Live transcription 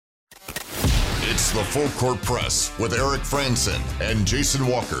It's the Full Court Press with Eric Franson and Jason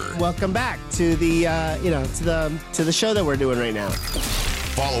Walker. Welcome back to the to the show that we're doing right now.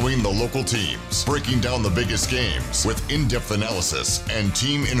 Following the local teams, breaking down the biggest games with in-depth analysis and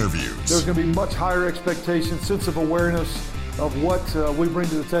team interviews. There's going to be much higher expectations, sense of awareness of what we bring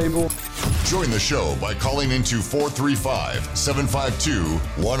to the table. Join the show by calling into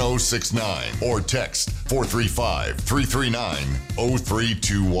 435-752-1069 or text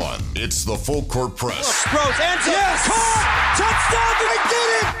 435-339-0321. It's the Full Court Press. Rose, ends it. Yes! Caught! Touchdown! They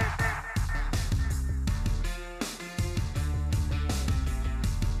did it!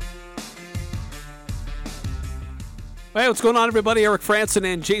 Hey, what's going on, everybody? Eric Franson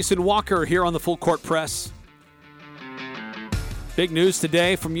and Jason Walker here on the Full Court Press. Big news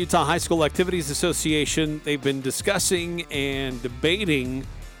today from Utah High School Activities Association. They've been discussing and debating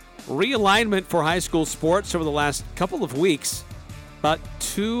realignment for high school sports over the last couple of weeks. About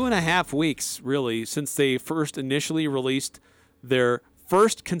 2.5 weeks, really, since they first initially released their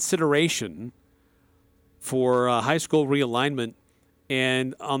first consideration for high school realignment.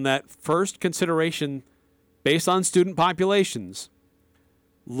 And on that first consideration, based on student populations,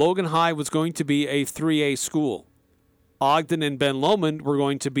 Logan High was going to be a 3A school. Ogden and Ben Lomond were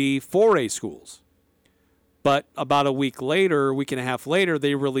going to be 4A schools. But about a week and a half later,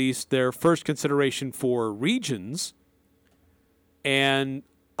 they released their first consideration for regions, and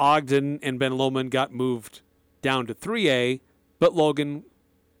Ogden and Ben Lomond got moved down to 3A, but Logan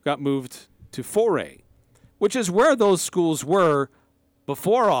got moved to 4A, which is where those schools were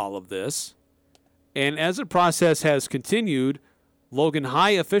before all of this. And as the process has continued, Logan High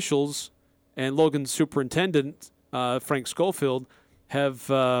officials and Logan's superintendent, Frank Schofield,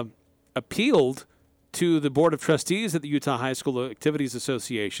 have appealed to the Board of Trustees at the Utah High School Activities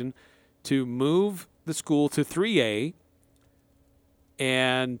Association to move the school to 3A.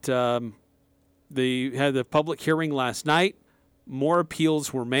 And they had the public hearing last night. More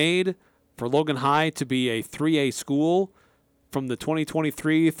appeals were made for Logan High to be a 3A school from the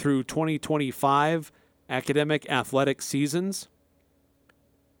 2023 through 2025 academic athletic seasons.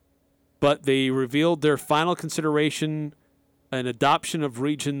 But they revealed their final consideration, an adoption of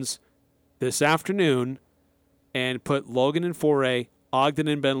regions, this afternoon, and put Logan in 4A, Ogden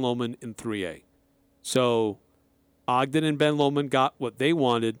and Ben Lomond in 3A. So Ogden and Ben Lomond got what they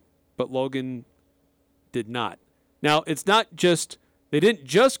wanted, but Logan did not. Now, it's not just, they didn't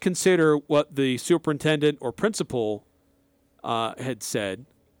just consider what the superintendent or principal had said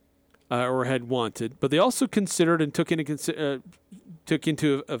or had wanted, but they also considered and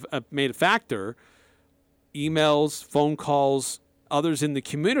made a factor emails, phone calls, others in the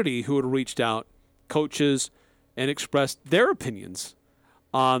community who had reached out, coaches, and expressed their opinions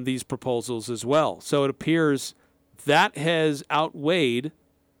on these proposals as well. So it appears that has outweighed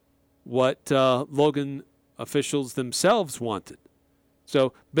what Logan officials themselves wanted.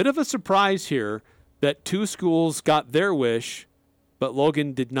 So bit of a surprise here that two schools got their wish, but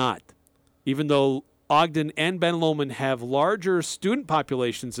Logan did not. Even though Ogden and Ben Lomond have larger student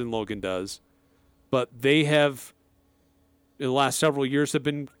populations than Logan does, but they have, in the last several years, have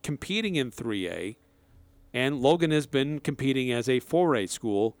been competing in 3A, and Logan has been competing as a 4A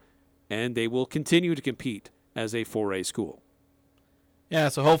school, and they will continue to compete as a 4A school. Yeah,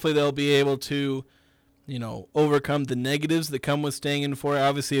 so hopefully they'll be able to, overcome the negatives that come with staying in 4A.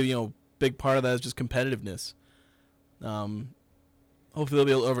 Obviously, big part of that is just competitiveness. Hopefully they'll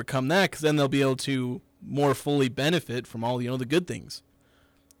be able to overcome that, because then they'll be able to more fully benefit from all, the good things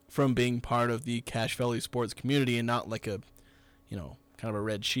from being part of the Cache Valley sports community and not like a, kind of a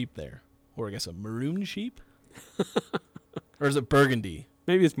red sheep there. Or I guess a maroon sheep? Or is it burgundy?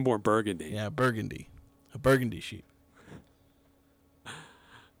 Maybe it's more burgundy. Yeah, burgundy. A burgundy sheep.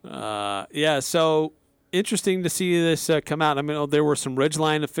 So interesting to see this come out. I mean, there were some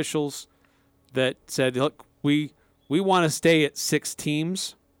Ridgeline officials that said, look, we want to stay at 6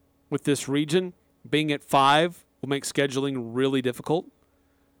 teams with this region. Being at 5 will make scheduling really difficult.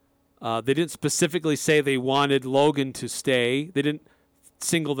 They didn't specifically say they wanted Logan to stay. They didn't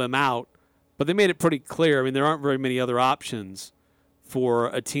single them out, but they made it pretty clear. I mean, there aren't very many other options for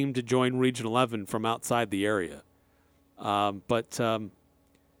a team to join Region 11 from outside the area.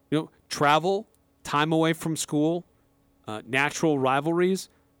 Travel, time away from school, natural rivalries,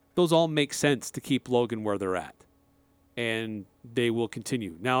 those all make sense to keep Logan where they're at. And they will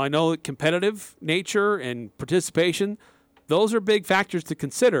continue. Now, I know competitive nature and participation, those are big factors to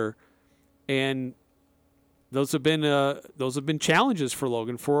consider, and those have been challenges for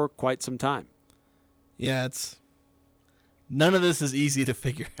Logan for quite some time. Yeah, none of this is easy to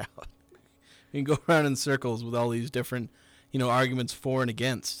figure out. You can go around in circles with all these different, arguments for and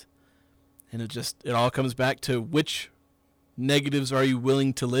against. And it all comes back to which negatives are you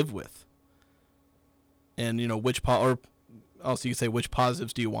willing to live with? And, or also you say which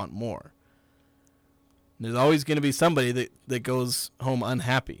positives do you want more? There's always going to be somebody that goes home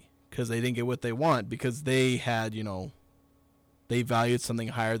unhappy because they didn't get what they want because they had, they valued something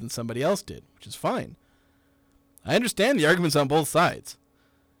higher than somebody else did, which is fine. I understand the arguments on both sides.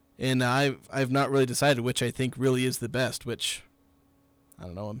 And I've not really decided which I think really is the best, which, I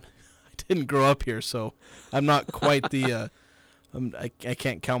don't know, I didn't grow up here, so I'm not quite the, I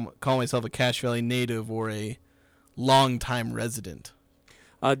can't call myself a Cache Valley native or a long-time resident.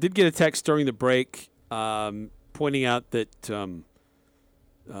 I did get a text during the break pointing out that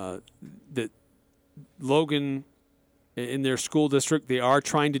that Logan, in their school district, they are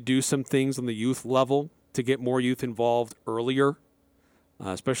trying to do some things on the youth level to get more youth involved earlier,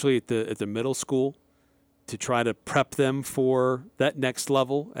 especially at the middle school, to try to prep them for that next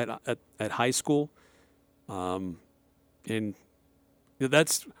level at high school. And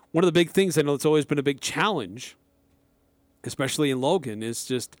that's one of the big things I know it's always been a big challenge, especially in Logan, is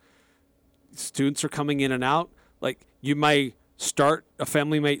just students are coming in and out. Like a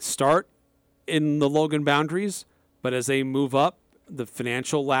family might start in the Logan boundaries, but as they move up the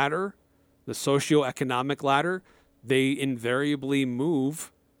financial ladder, the socioeconomic ladder, they invariably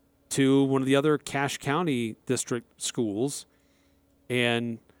move to one of the other Cache County district schools.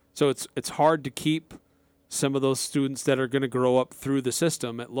 And so it's hard to keep some of those students that are going to grow up through the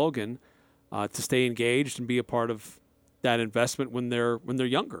system at Logan to stay engaged and be a part of that investment when they're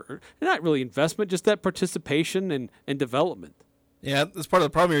younger. And not really investment, just that participation and development. Yeah, that's part of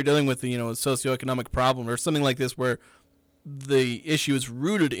the problem you're dealing with, a socioeconomic problem or something like this where the issue is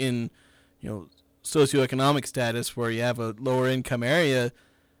rooted in, socioeconomic status where you have a lower income area.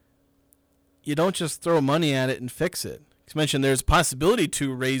 You don't just throw money at it and fix it. As mentioned, there's a possibility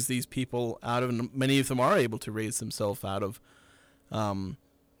to raise these people out of, and many of them are able to raise themselves out of,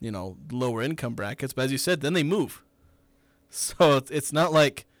 lower income brackets. But as you said, then they move. So it's not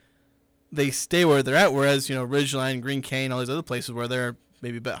like they stay where they're at, whereas, Ridgeline, Green Canyon, all these other places where they're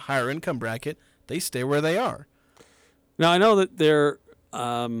maybe a bit higher income bracket, they stay where they are. Now, I know that there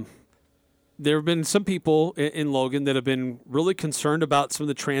have been some people in Logan that have been really concerned about some of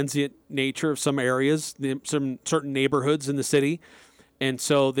the transient nature of some areas, some certain neighborhoods in the city. And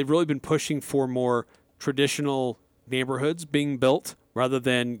so they've really been pushing for more traditional neighborhoods being built rather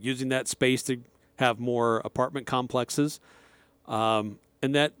than using that space to have more apartment complexes. And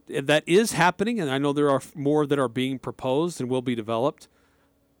that is happening, and I know there are more that are being proposed and will be developed,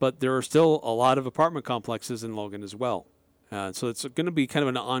 but there are still a lot of apartment complexes in Logan as well. So it's going to be kind of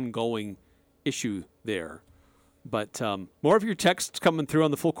an ongoing issue there. But more of your texts coming through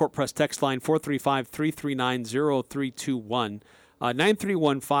on the Full Court Press text line, 435-339-0321.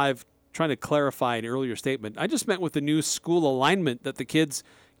 9315, trying to clarify an earlier statement. I just meant with the new school alignment that the kids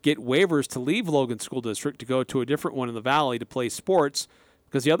get waivers to leave Logan School District to go to a different one in the Valley to play sports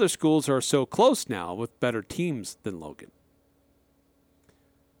because the other schools are so close now with better teams than Logan.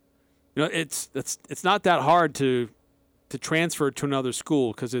 It's not that hard to transfer to another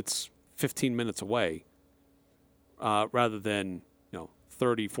school because it's 15 minutes away rather than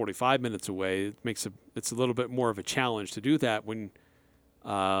 30, 45 minutes away. It's a little bit more of a challenge to do that when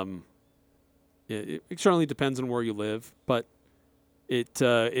it certainly depends on where you live, but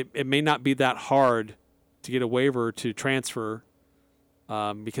it may not be that hard to get a waiver to transfer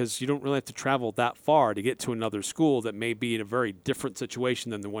because you don't really have to travel that far to get to another school that may be in a very different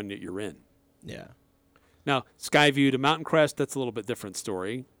situation than the one that you're in. Yeah. Now, Skyview to Mountain Crest, that's a little bit different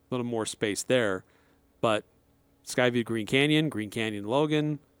story. A little more space there. But Skyview Green Canyon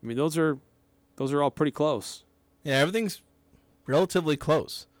Logan, I mean, those are all pretty close. Yeah, everything's relatively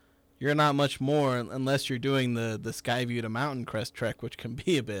close. You're not much more unless you're doing the Skyview to Mountain Crest trek, which can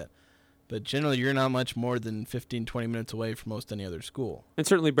be a bit. But generally, you're not much more than 15, 20 minutes away from most any other school. And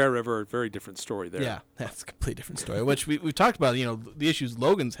certainly Bear River, a very different story there. Yeah, that's a completely different story, which we've talked about, the issues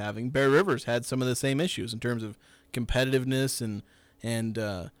Logan's having. Bear River's had some of the same issues in terms of competitiveness and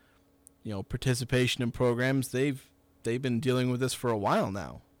participation in programs. They've been dealing with this for a while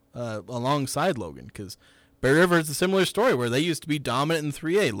now, alongside Logan, because Bear River is a similar story where they used to be dominant in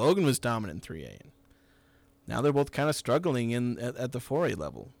 3A. Logan was dominant in 3A. And now they're both kind of struggling at the 4A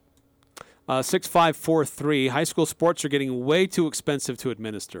level. 6543, high school sports are getting way too expensive to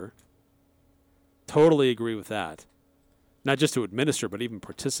administer. Totally agree with that. Not just to administer, but even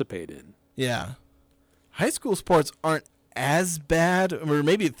participate in. Yeah. High school sports aren't as bad, or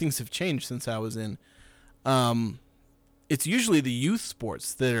maybe things have changed since I was in. It's usually the youth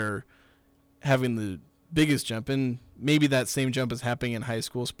sports that are having the biggest jump, and maybe that same jump is happening in high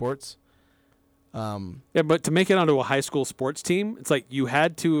school sports. Yeah, but to make it onto a high school sports team, it's like you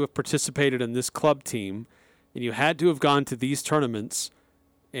had to have participated in this club team, and you had to have gone to these tournaments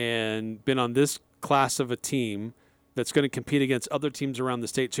and been on this class of a team that's going to compete against other teams around the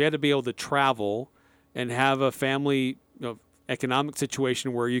state. So you had to be able to travel and have a family economic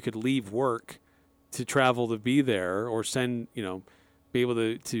situation where you could leave work to travel to be there, or send, be able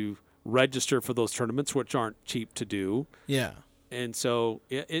to register for those tournaments, which aren't cheap to do. Yeah. And so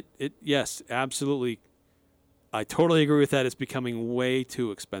yes, absolutely. I totally agree with that. It's becoming way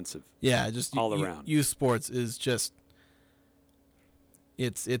too expensive. Yeah, just all around. Youth sports is just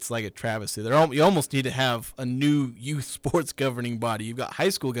it's like a travesty. You almost need to have a new youth sports governing body. You've got high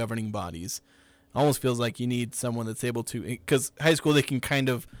school governing bodies. It almost feels like you need someone that's able to, because high school they can kind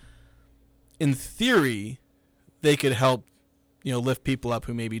of, in theory, they could help, lift people up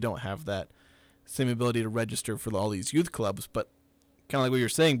who maybe don't have that same ability to register for all these youth clubs. But kind of like what you're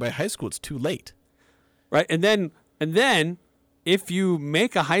saying, by high school it's too late. Right, and then if you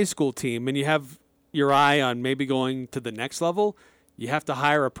make a high school team and you have your eye on maybe going to the next level, you have to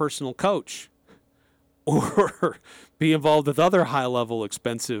hire a personal coach or be involved with other high-level,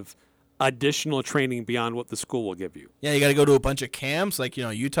 expensive, additional training beyond what the school will give you. Yeah, you got to go to a bunch of camps. Like,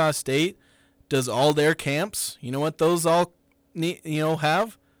 Utah State does all their camps. You know what those all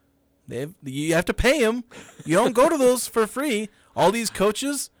have? You have to pay them. You don't go to those for free. All these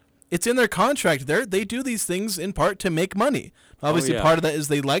coaches, it's in their contract. They do these things in part to make money. Obviously, part of that is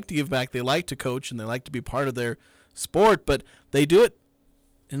they like to give back. They like to coach, and they like to be part of their sport. But they do it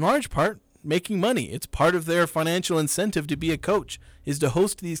in large part making money. It's part of their financial incentive to be a coach, is to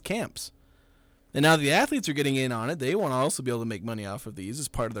host these camps. And now the athletes are getting in on it. They want to also be able to make money off of these as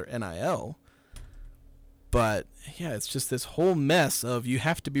part of their NIL. But, yeah, it's just this whole mess of you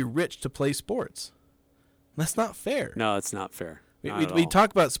have to be rich to play sports. That's not fair. No, it's not fair. We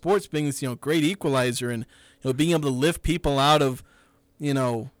talk about sports being this, great equalizer and, being able to lift people out of,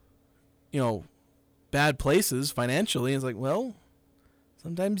 bad places financially. It's like, well,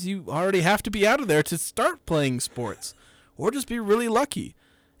 sometimes you already have to be out of there to start playing sports, or just be really lucky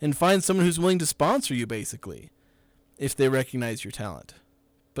and find someone who's willing to sponsor you, basically, if they recognize your talent.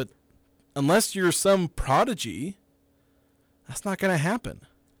 But unless you're some prodigy, that's not going to happen.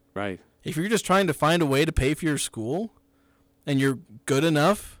 Right. If you're just trying to find a way to pay for your school and you're good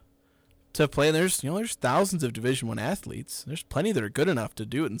enough to play, there's thousands of Division I athletes. There's plenty that are good enough to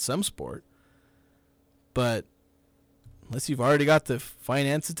do it in some sport. But unless you've already got the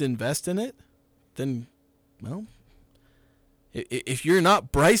finances to invest in it, then, well, if you're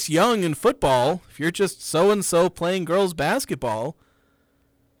not Bryce Young in football, if you're just so-and-so playing girls basketball,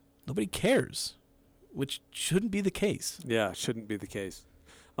 nobody cares, which shouldn't be the case. Yeah, shouldn't be the case.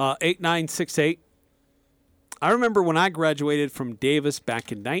 8968. I remember when I graduated from Davis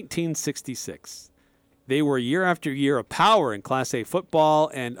back in 1966. They were year after year a power in Class A football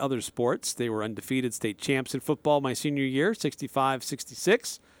and other sports. They were undefeated state champs in football my senior year,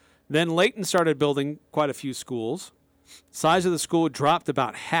 65-66. Then Layton started building quite a few schools. Size of the school dropped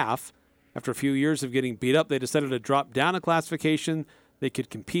about half. After a few years of getting beat up, they decided to drop down a classification. They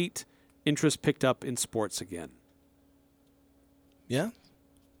could compete. Interest picked up in sports again. Yeah.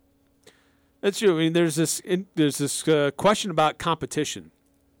 That's true. I mean, there's this question about competition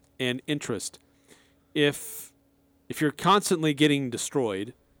and interest. If you're constantly getting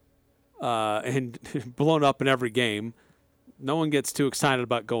destroyed and blown up in every game, no one gets too excited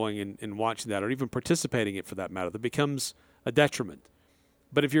about going and watching that, or even participating in it for that matter. That becomes a detriment.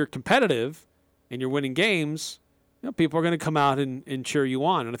 But if you're competitive and you're winning games, people are going to come out and cheer you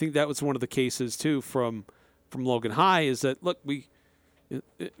on. And I think that was one of the cases too from Logan High, is that, look, we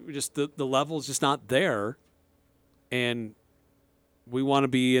just the level is just not there, and we want to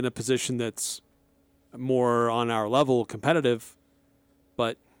be in a position that's more on our level, competitive.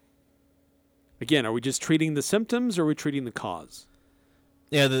 But again, are we just treating the symptoms, or are we treating the cause?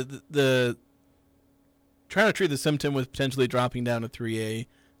 Yeah, the trying to treat the symptom with potentially dropping down to 3A,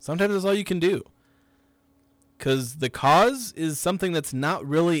 sometimes that's all you can do. Because the cause is something that's not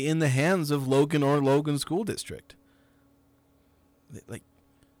really in the hands of Logan or Logan School District. Like,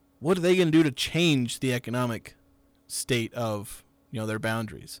 what are they going to do to change the economic state of, their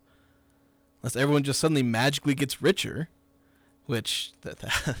boundaries? Unless everyone just suddenly magically gets richer, which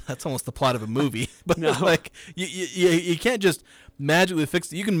that's almost the plot of a movie. But no. Like, you can't just magically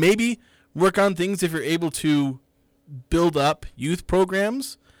fix it. You can maybe work on things if you're able to build up youth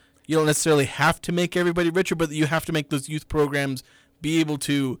programs. You don't necessarily have to make everybody richer, but you have to make those youth programs be able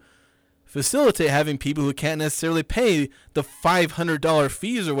to facilitate having people who can't necessarily pay the $500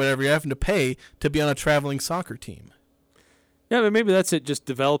 fees or whatever you're having to pay to be on a traveling soccer team. Yeah, but maybe that's it. Just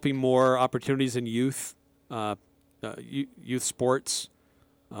developing more opportunities in youth sports,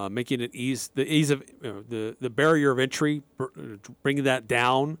 making it the ease of the barrier of entry, bringing that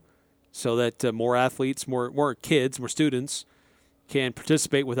down, so that more athletes, more kids, more students can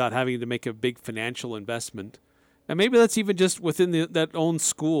participate without having to make a big financial investment. And maybe that's even just within that own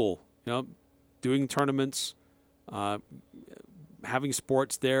school, doing tournaments, having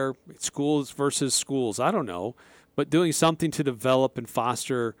sports there, schools versus schools. I don't know, but doing something to develop and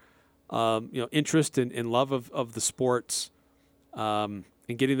foster, interest and love of the sports, and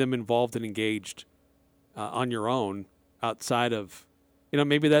getting them involved and engaged on your own outside of,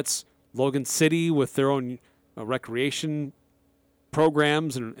 maybe that's Logan City with their own recreation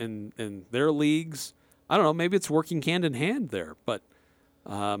programs and their leagues. I don't know. Maybe it's working hand in hand there, but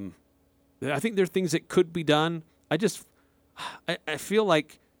I think there are things that could be done. I feel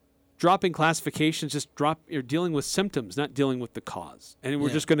like dropping classifications you're dealing with symptoms, not dealing with the cause. And we're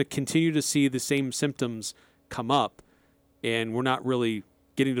just going to continue to see the same symptoms come up, and we're not really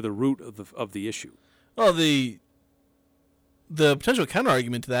getting to the root of the issue. Well, the potential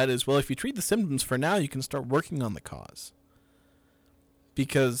counter-argument to that is, well, if you treat the symptoms for now, you can start working on the cause.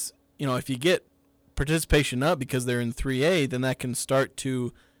 Because, if you get participation up because they're in 3A, then that can start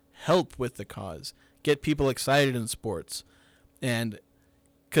to help with the cause, get people excited in sports. And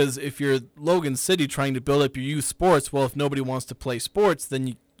because if you're Logan City trying to build up your youth sports, well, if nobody wants to play sports, then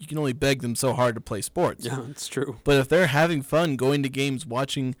you can only beg them so hard to play sports. Yeah, that's true. But if they're having fun going to games,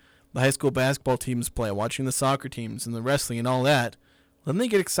 watching the high school basketball teams play, watching the soccer teams and the wrestling and all that, then they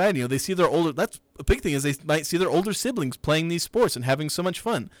get excited. They see their older. That's a big thing, is they might see their older siblings playing these sports and having so much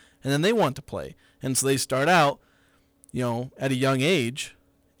fun, and then they want to play. And so they start out, at a young age,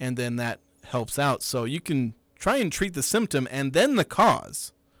 and then that helps out. So you can try and treat the symptom and then the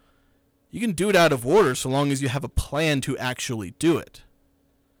cause. You can do it out of order so long as you have a plan to actually do it.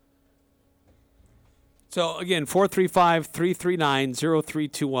 So, again,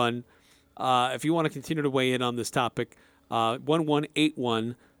 435-339-0321. If you want to continue to weigh in on this topic,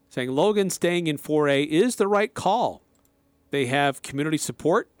 1181 saying Logan staying in 4A is the right call. They have community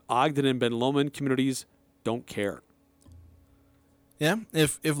support. Ogden and Ben Lomond communities don't care. Yeah,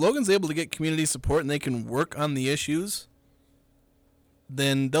 if Logan's able to get community support and they can work on the issues,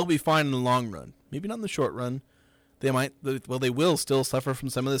 then they'll be fine in the long run. Maybe not in the short run. They will still suffer from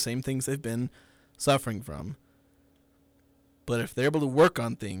some of the same things they've been suffering from. But if they're able to work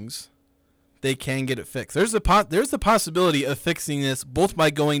on things, they can get it fixed. There's the possibility of fixing this both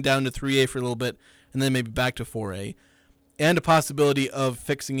by going down to 3A for a little bit and then maybe back to 4A, and a possibility of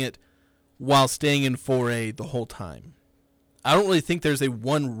fixing it while staying in 4A the whole time. I don't really think there's a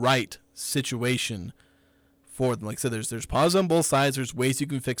one right situation for them. Like I said, there's positives on both sides. There's ways you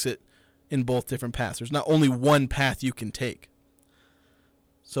can fix it in both different paths. There's not only one path you can take.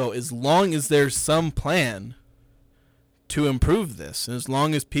 So as long as there's some plan to improve this, and as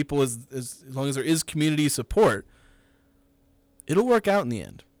long as as long as there is community support, it'll work out in the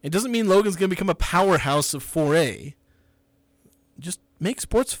end. It doesn't mean Logan's going to become a powerhouse of 4A. Just make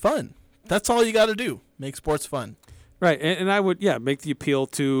sports fun. That's all you got to do. Make sports fun. Right, and I would, make the appeal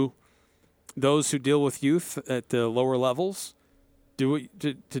to those who deal with youth at the lower levels, to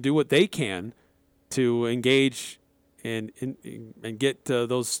do what they can to engage and get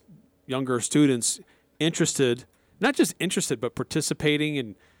those younger students interested, not just interested, but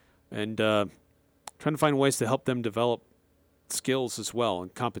participating and trying to find ways to help them develop skills as well in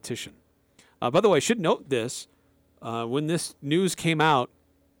competition. By the way, I should note this. When this news came out,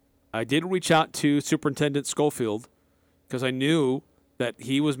 I did reach out to Superintendent Schofield because I knew that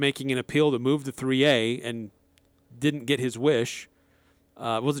he was making an appeal to move to 3A and didn't get his wish.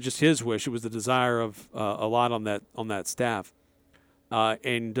 It wasn't just his wish; it was the desire of a lot on that staff.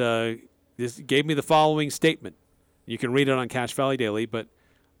 And this gave me the following statement. You can read it on Cache Valley Daily. But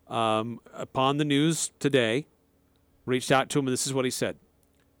upon the news today, reached out to him, and this is what he said.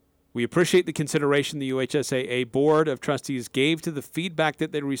 We appreciate the consideration the UHSAA Board of Trustees gave to the feedback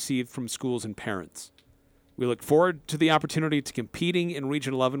that they received from schools and parents. We look forward to the opportunity to competing in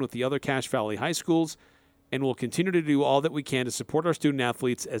Region 11 with the other Cache Valley high schools, and will continue to do all that we can to support our student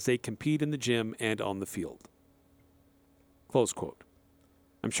athletes as they compete in the gym and on the field. Close quote.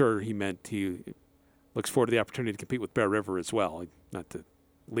 I'm sure he meant he looks forward to the opportunity to compete with Bear River as well, not to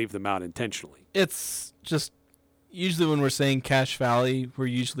leave them out intentionally. It's just usually when we're saying Cache Valley, we're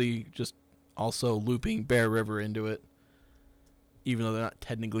usually just also looping Bear River into it, even though they're not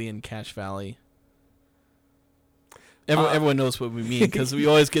technically in Cache Valley. Everyone knows what we mean, because we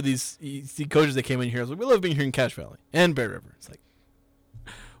always get these coaches that came in here. Like, we love being here in Cache Valley and Bear River. It's like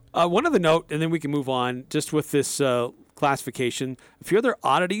one other note, and then we can move on. Just with this classification. A few other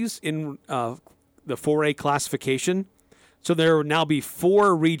oddities in the 4A classification. So there will now be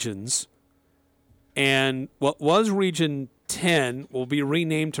 4 regions, and what was Region 10 will be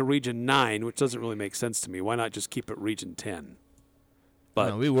renamed to Region 9, which doesn't really make sense to me. Why not just keep it Region 10?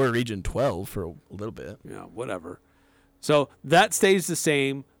 But we were Region 12 for a little bit. Yeah, whatever. So that stays the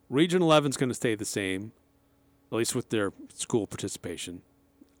same. Region 11 is going to stay the same, at least with their school participation.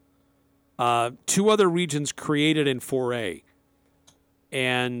 2 other regions created in 4A.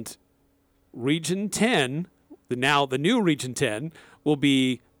 And Region 10, the new Region 10, will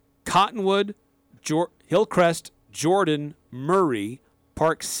be Cottonwood, Hillcrest, Jordan, Murray,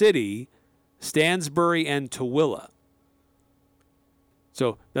 Park City, Stansbury, and Tooele.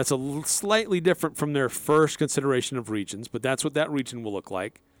 So that's slightly different from their first consideration of regions, but that's what that region will look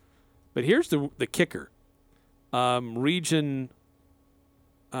like. But here's the kicker. That'll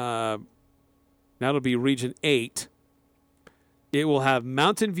be Region 8. It will have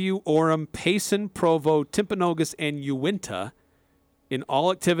Mountain View, Orem, Payson, Provo, Timpanogos, and Uinta in all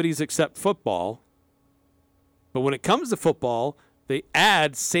activities except football. But when it comes to football, they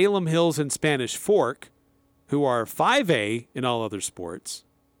add Salem Hills and Spanish Fork, who are 5A in all other sports,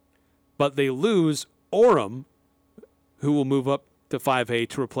 but they lose Orem, who will move up to 5A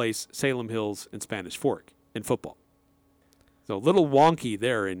to replace Salem Hills and Spanish Fork in football. So a little wonky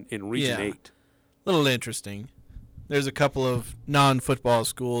there in Region 8. A little interesting. There's a couple of non-football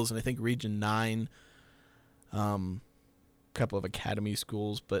schools, and I think Region 9, a couple of academy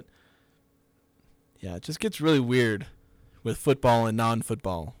schools, but yeah, it just gets really weird with football and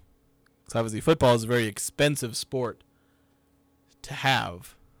non-football. Because obviously football is a very expensive sport to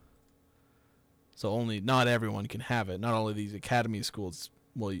have. So not everyone can have it. Not all of these academy schools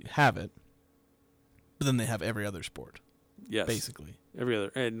will have it, but then they have every other sport. Yes. Basically. Every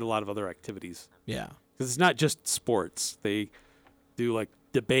other, and a lot of other activities. Yeah. Because it's not just sports. They do like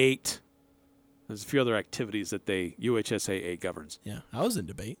debate. There's a few other activities that UHSAA governs. Yeah. I was in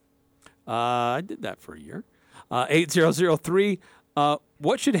debate. I did that for a year. 8003.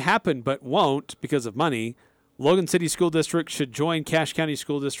 What should happen but won't because of money? Logan City School District should join Cache County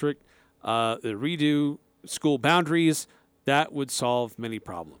School District. The redo school boundaries. That would solve many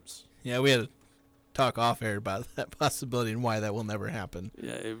problems. Yeah, we had to talk off air about that possibility and why that will never happen.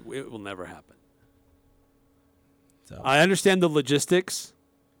 Yeah, it will never happen. So I understand the logistics,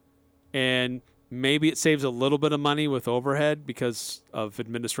 and maybe it saves a little bit of money with overhead because of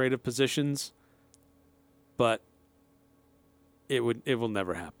administrative positions, but it will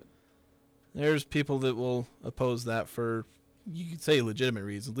never happen. There's people that will oppose that for, you could say, legitimate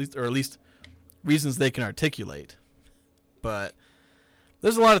reasons, at least reasons they can articulate. But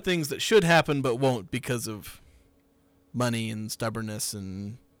there's a lot of things that should happen but won't because of money and stubbornness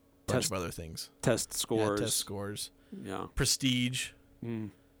and a bunch of other things. Test scores. Yeah, test scores. Yeah. Prestige.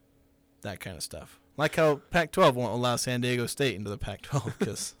 That kind of stuff. Like how Pac-12 won't allow San Diego State into the Pac-12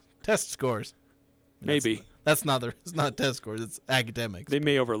 because test scores. Maybe. It's not test scores. It's academics. They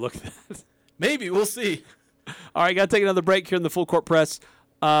may overlook that. Maybe. We'll see. All right, got to take another break here in the Full Court Press.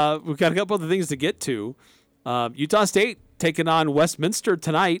 We've got a couple other things to get to. Utah State taking on Westminster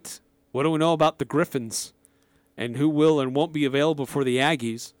tonight. What do we know about the Griffins and who will and won't be available for the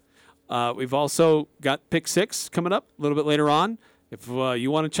Aggies? We've also got Pick 6 coming up a little bit later on. If you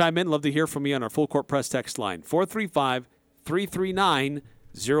want to chime in, love to hear from you on our Full Court Press text line,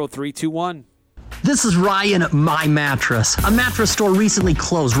 435-339-0321. This is Ryan at My Mattress. A mattress store recently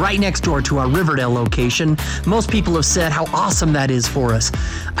closed right next door to our Riverdale location. Most people have said how awesome that is for us.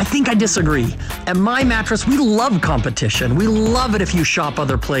 I think I disagree. At My Mattress, we love competition. We love it if you shop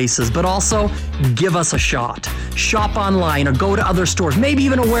other places, but also give us a shot. Shop online or go to other stores, maybe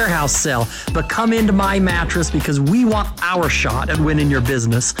even a warehouse sale, but come into My Mattress because we want our shot at winning your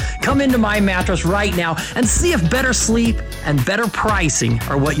business. Come into My Mattress right now and see if better sleep and better pricing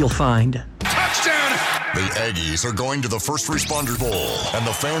are what you'll find. Touchdown! The Aggies are going to the First Responders Bowl, and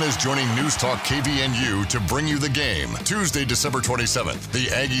the Fan is joining News Talk KVNU to bring you the game. Tuesday, December 27th, the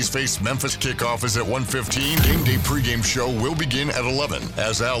Aggies face Memphis. Kickoff is at 1:15. Game day pregame show will begin at 11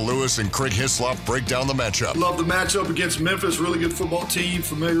 as Al Lewis and Craig Hislop break down the matchup. Love the matchup against Memphis. Really good football team.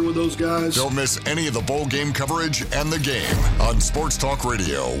 Familiar with those guys. Don't miss any of the bowl game coverage and the game on Sports Talk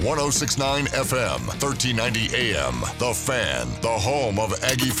Radio, 106.9 FM, 1390 AM. The Fan, the home of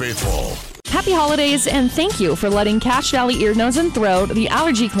Aggie faithful. Happy holidays, and thank you for letting Cache Valley Ear, Nose, and Throat, the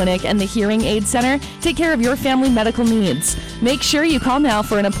Allergy Clinic, and the Hearing Aid Center take care of your family medical needs. Make sure you call now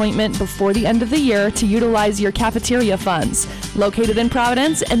for an appointment before the end of the year to utilize your cafeteria funds. Located in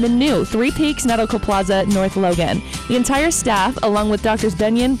Providence and the new Three Peaks Medical Plaza, North Logan. The entire staff, along with Drs.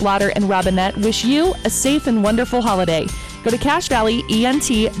 Benyon, Blotter, and Robinette, wish you a safe and wonderful holiday. Go to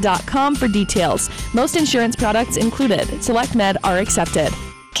CacheValleyENT.com for details. Most insurance products included. SelectMed are accepted.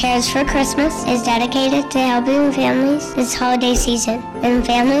 Cares for Christmas is dedicated to helping families this holiday season. In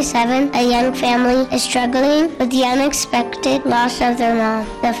Family 7, a young family is struggling with the unexpected loss of their mom.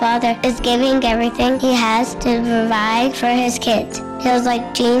 The father is giving everything he has to provide for his kids. Bills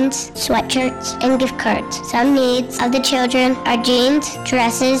like jeans, sweatshirts, and gift cards. Some needs of the children are jeans,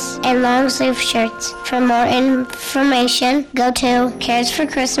 dresses, and long-sleeve shirts. For more information, go to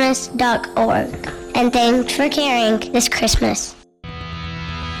caresforchristmas.org. And thanks for caring this Christmas.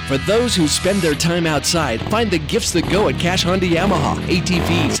 For those who spend their time outside, find the gifts that go at Cache Honda Yamaha.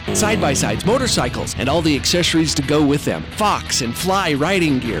 ATVs, side-by-sides, motorcycles, and all the accessories to go with them. Fox and Fly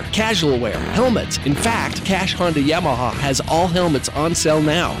riding gear, casual wear, helmets. In fact, Cache Honda Yamaha has all helmets on sale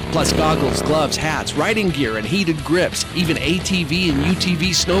now. Plus goggles, gloves, hats, riding gear, and heated grips. Even ATV and UTV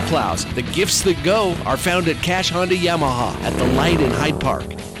snowplows. The gifts that go are found at Cache Honda Yamaha at the Light in Hyde Park.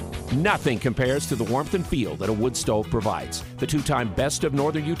 Nothing compares to the warmth and feel that a wood stove provides. The two-time Best of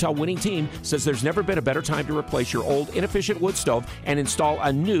Northern Utah winning team says there's never been a better time to replace your old, inefficient wood stove and install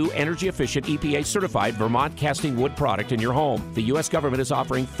a new, energy-efficient, EPA-certified Vermont casting wood product in your home. The U.S. government is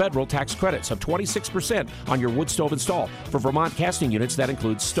offering federal tax credits of 26% on your wood stove install. For Vermont casting units, that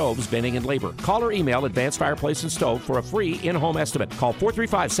includes stoves, venting, and labor. Call or email Advanced Fireplace and Stove for a free in-home estimate. Call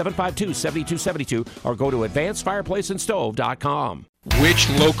 435-752-7272 or go to advancedfireplaceandstove.com. Which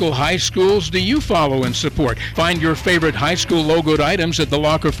local high schools do you follow and support? Find your favorite high school logoed items at the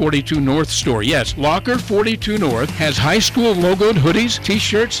Locker 42 North store. Yes, Locker 42 North has high school logoed hoodies,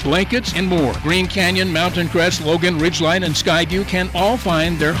 t-shirts, blankets, and more. Green Canyon, Mountain Crest, Logan, Ridgeline, and Skyview can all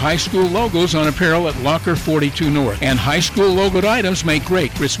find their high school logos on apparel at Locker 42 North. And high school logoed items make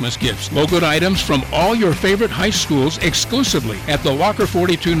great Christmas gifts. Logoed items from all your favorite high schools exclusively at the Locker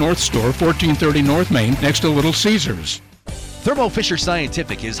 42 North store, 1430 North Main, next to Little Caesars. Thermo Fisher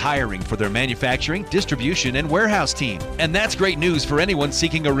Scientific is hiring for their manufacturing, distribution, and warehouse team. And that's great news for anyone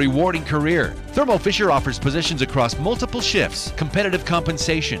seeking a rewarding career. Thermo Fisher offers positions across multiple shifts, competitive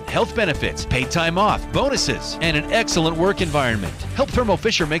compensation, health benefits, paid time off, bonuses, and an excellent work environment. Help Thermo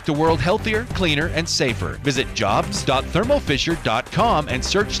Fisher make the world healthier, cleaner, and safer. Visit jobs.thermofisher.com and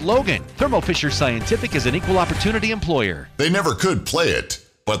search Logan. Thermo Fisher Scientific is an equal opportunity employer. They never could play it,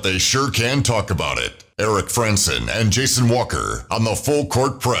 but they sure can talk about it. Eric Franson and Jason Walker on the Full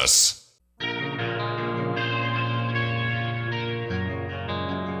Court Press.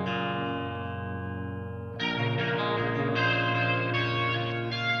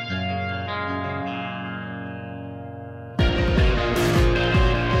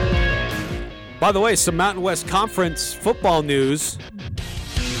 By the way, some Mountain West Conference football news.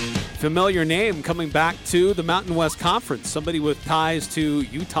 Familiar name coming back to the Mountain West Conference. Somebody with ties to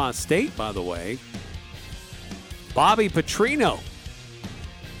Utah State, by the way. Bobby Petrino.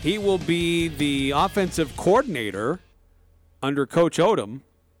 He will be the offensive coordinator under Coach Odom.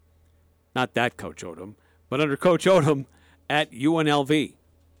 Not that Coach Odom, but under Coach Odom at UNLV.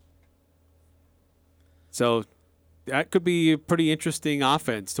 So that could be a pretty interesting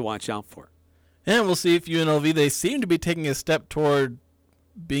offense to watch out for. And we'll see if UNLV, they seem to be taking a step toward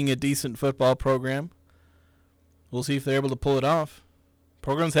being a decent football program. We'll see if they're able to pull it off.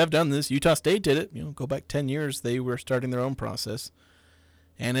 Programs have done this. Utah State did it. Go back 10 years. They were starting their own process.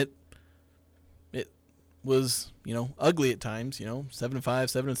 And it was, ugly at times, 7-5,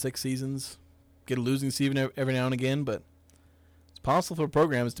 7-6 seasons. Get a losing season every now and again, but it's possible for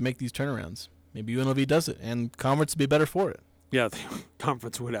programs to make these turnarounds. Maybe UNLV does it, and conference would be better for it. Yeah, the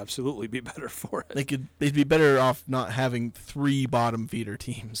conference would absolutely be better for it. They'd be better off not having 3 bottom feeder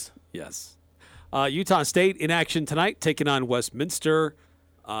teams. Yes. Utah State in action tonight, taking on Westminster,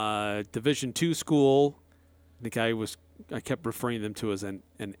 Division II school. I think I kept referring them to as an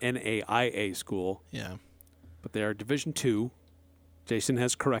NAIA school. Yeah. But they are Division II. Jason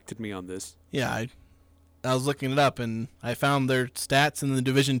has corrected me on this. Yeah, I was looking it up, and I found their stats in the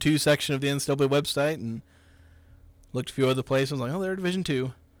Division II section of the NCAA website, and looked a few other places. I was like, oh, they're Division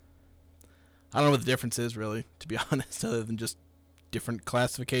II. I don't know what the difference is, really, to be honest, other than just different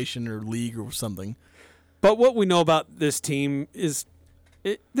classification or league or something. But what we know about this team is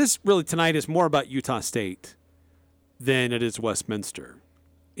this really tonight is more about Utah State than it is Westminster.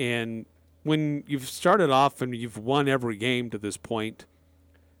 And when you've started off and you've won every game to this point,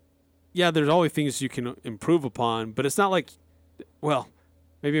 yeah, there's always things you can improve upon, but it's not like, well,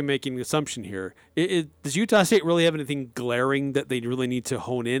 maybe I'm making an assumption here. Does Utah State really have anything glaring that they really need to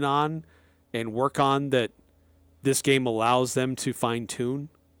hone in on and work on that this game allows them to fine-tune?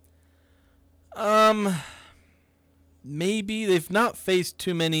 Maybe they've not faced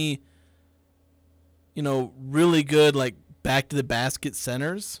too many, really good, like, back-to-the-basket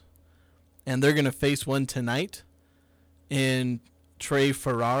centers, and they're going to face one tonight in Trey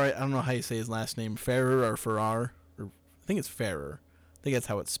Ferrar. I don't know how you say his last name, Ferrer or Ferrar. I think it's Ferrer. I think that's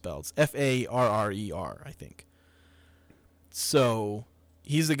how it's spelled. Farrer, I think. So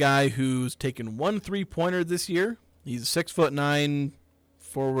he's a guy who's taken 1 3-pointer this year. He's a 6'9"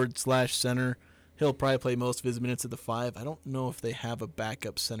 forward/center. He'll probably play most of his minutes at the 5. I don't know if they have a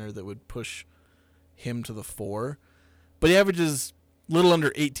backup center that would push him to the 4. But he averages a little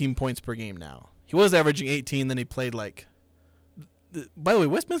under 18 points per game now. He was averaging 18, then he played by the way,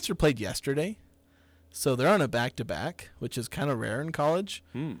 Westminster played yesterday. So they're on a back-to-back, which is kind of rare in college,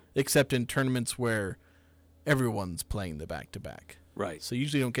 except in tournaments where everyone's playing the back-to-back. Right. So you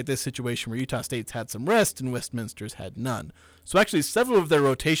usually don't get this situation where Utah State's had some rest and Westminster's had none. So actually several of their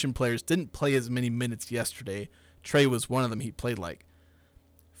rotation players didn't play as many minutes yesterday. Trey was one of them. He played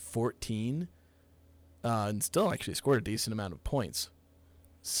 14 and still actually scored a decent amount of points.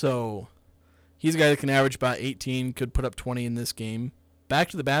 So he's a guy that can average about 18, could put up 20 in this game. Back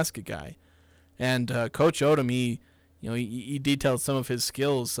to the basket guy. And Coach Odom, he detailed some of his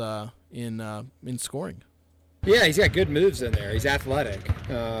skills in scoring. Yeah, he's got good moves in there. He's athletic,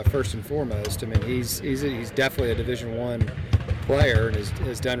 first and foremost. I mean, he's definitely a Division I player and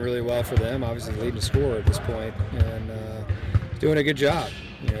has done really well for them. Obviously, leading the scorer at this point, and doing a good job.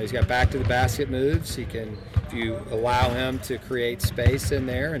 He's got back to the basket moves. He can, if you allow him to create space in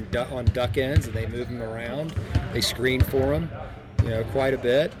there and on duck ends, and they move him around, they screen for him, quite a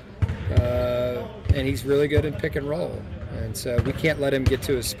bit. And he's really good in pick and roll. And so we can't let him get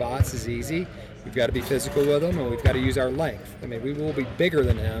to his spots as easy. We've got to be physical with him, and we've got to use our length. I mean, we will be bigger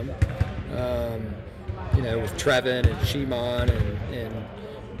than him, with Trevin and Shimon and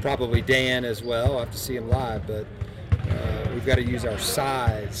probably Dan as well. I'll have to see him live, but we've got to use our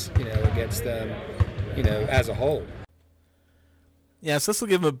size, against them, as a whole. Yeah, so this will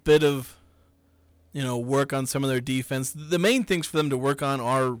give them a bit of, work on some of their defense. The main things for them to work on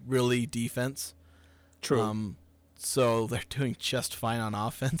are really defense. True. So they're doing just fine on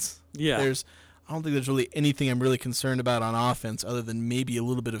offense. Yeah. I don't think there's really anything I'm really concerned about on offense other than maybe a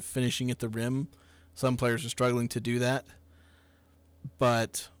little bit of finishing at the rim. Some players are struggling to do that.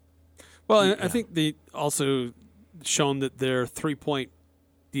 But I think they also shown that their 3-point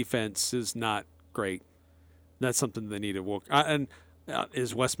defense is not great. That's something they need to work.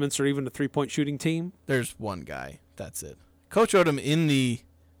 Is Westminster even a 3-point shooting team? There's one guy. That's it. Coach Odom in the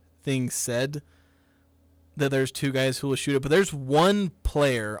thing said that there's 2 guys who will shoot it, but there's one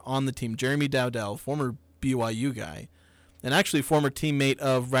player on the team, Jeremy Dowdell, former BYU guy, and actually former teammate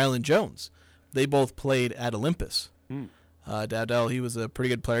of Rylan Jones. They both played at Olympus. Dowdell, he was a pretty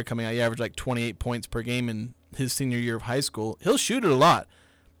good player coming out. He averaged 28 points per game in his senior year of high school. He'll shoot it a lot.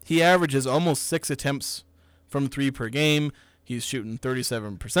 He averages almost 6 attempts from 3 per game. He's shooting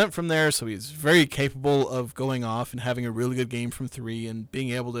 37% from there, so he's very capable of going off and having a really good game from 3 and being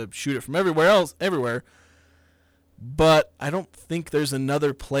able to shoot it from everywhere. But I don't think there's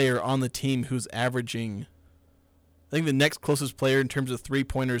another player on the team who's averaging. I think the next closest player in terms of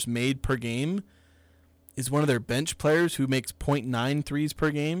 3-pointers made per game is one of their bench players who makes 0.9 threes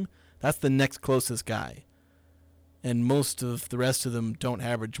per game. That's the next closest guy. And most of the rest of them don't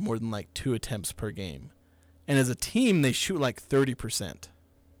average more than 2 attempts per game. And as a team, they shoot 30%.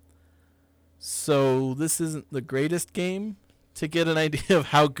 So this isn't the greatest game to get an idea of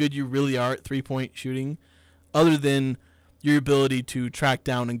how good you really are at 3-point shooting, other than your ability to track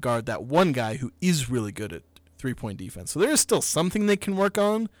down and guard that one guy who is really good at 3-point defense. So there is still something they can work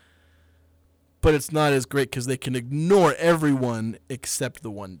on, but it's not as great because they can ignore everyone except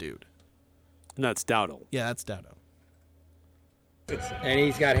the one dude. And that's Dowdell. Yeah, that's Dowdell. And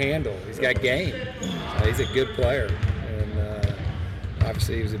he's got handle. He's got game. He's a good player. And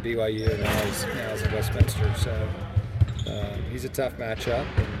obviously he was at BYU and now he's at Westminster. So he's a tough matchup,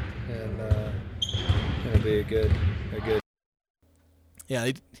 and it'll be a good.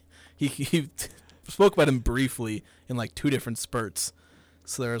 Yeah, he spoke about him briefly in 2 different spurts.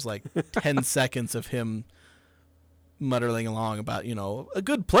 So there was 10 seconds of him muttering along about, a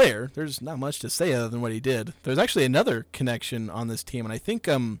good player. There's not much to say other than what he did. There's actually another connection on this team, and I think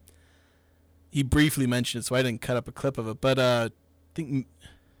he briefly mentioned it, so I didn't cut up a clip of it. But I think,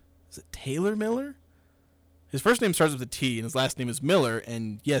 is it Taylor Miller? His first name starts with a T, and his last name is Miller,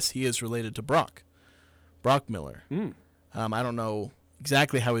 and yes, he is related to Brock Miller. I don't know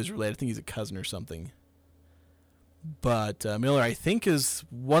exactly how he's related. I think he's a cousin or something. But Miller, I think, is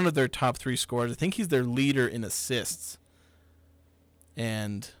one of their top 3 scorers. I think he's their leader in assists.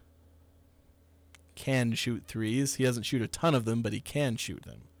 And can shoot threes. He doesn't shoot a ton of them, but he can shoot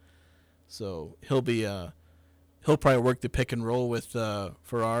them. So he'll probably work the pick and roll with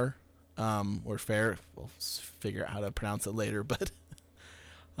Farrar or Fair. We'll figure out how to pronounce it later. But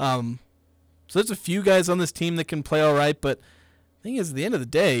so there's a few guys on this team that can play all right. But the thing is, at the end of the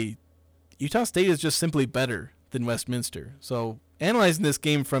day, Utah State is just simply better than Westminster. So analyzing this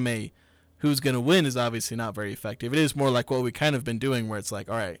game from a who's going to win is obviously not very effective. It is more like what we kind of been doing, where it's like,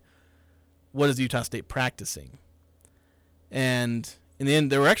 all right, what is Utah State practicing? And in the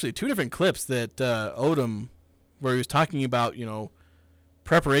end, there were actually 2 different clips that Odom, where he was talking about,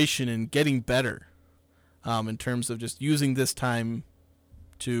 preparation and getting better in terms of just using this time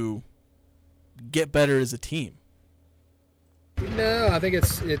to get better as a team. No, I think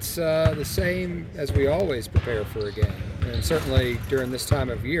it's the same as we always prepare for a game. And certainly during this time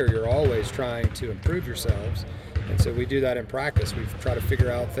of year, you're always trying to improve yourselves. And so we do that in practice. We try to figure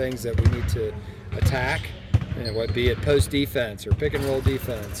out things that we need to attack, be it post defense or pick and roll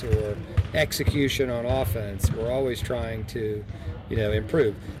defense or execution on offense. We're always trying to,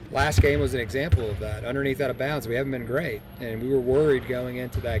 improve. Last game was an example of that. Underneath out of bounds, we haven't been great. And we were worried going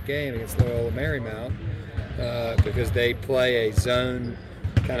into that game against Loyola Marymount because they play a zone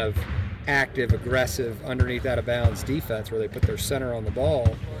kind of active, aggressive, underneath out of bounds defense where they put their center on the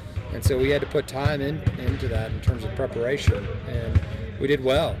ball. And so we had to put time into that in terms of preparation, and we did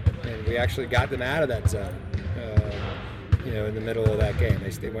well. And we actually got them out of that zone, in the middle of that game.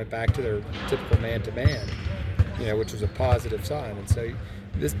 They went back to their typical man-to-man, which was a positive sign. And so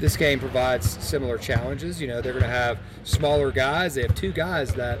this game provides similar challenges. They're going to have smaller guys. They have 2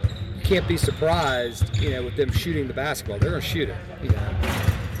 guys that you can't be surprised, with them shooting the basketball. They're going to shoot it,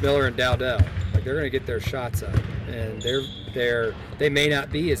 Miller and Dowdell. They're going to get their shots up, and they may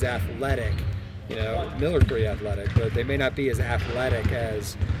not be as athletic. Miller's pretty athletic, but they may not be as athletic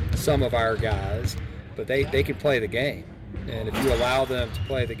as some of our guys, but they can play the game. And if you allow them to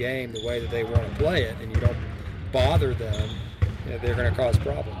play the game the way that they want to play it, and you don't bother them, they're going to cause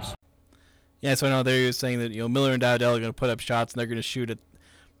problems. Yeah, so I know they're saying that Miller and Dowdell are going to put up shots and they're going to shoot it.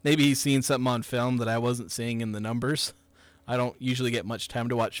 Maybe he's seen something on film that I wasn't seeing in the numbers. I don't usually get much time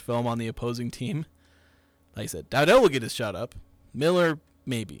to watch film on the opposing team. Like I said, Dowdell will get his shot up. Miller,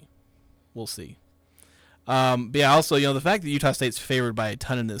 maybe. We'll see. But yeah, also, the fact that Utah State's favored by a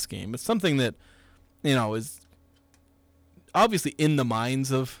ton in this game, it's something that, is obviously in the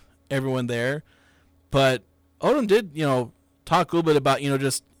minds of everyone there. But Odom did, talk a little bit about,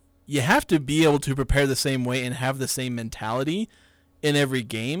 just you have to be able to prepare the same way and have the same mentality in every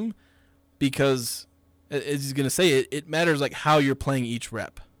game because, as he's going to say, it matters like how you're playing each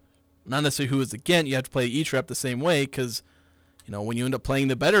rep. Not necessarily who is against. You have to play each rep the same way because, when you end up playing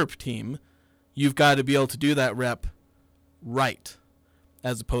the better team, you've got to be able to do that rep right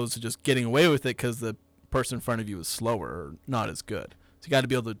as opposed to just getting away with it because the person in front of you is slower or not as good. So you got to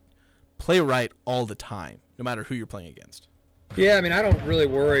be able to play right all the time, no matter who you're playing against. Yeah, I don't really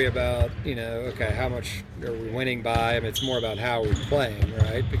worry about, how much are we winning by. it's more about how we're playing,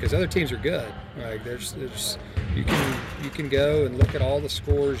 right? Because other teams are good. Like there's you can go and look at all the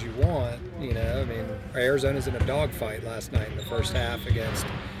scores you want. Arizona's in a dogfight last night in the first half against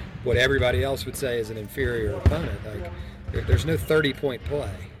what everybody else would say is an inferior opponent. Like there's no 30-point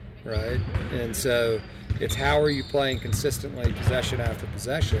play, right? And so it's how are you playing consistently, possession after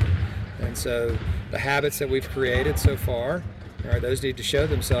possession. And so the habits that we've created so far, all right, those need to show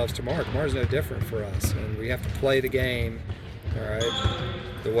themselves tomorrow. Tomorrow's no different for us, and we have to play the game, all right,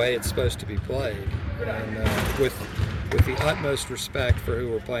 the way it's supposed to be played, and with the utmost respect for who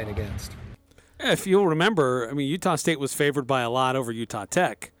we're playing against. If you'll remember, Utah State was favored by a lot over Utah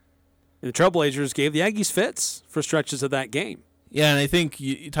Tech. And the Trailblazers gave the Aggies fits for stretches of that game. Yeah, and I think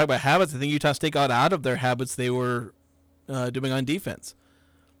you talk about habits. I think Utah State got out of their habits they were doing on defense.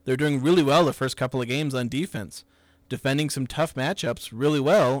 They're doing really well the first couple of games on defense, defending some tough matchups really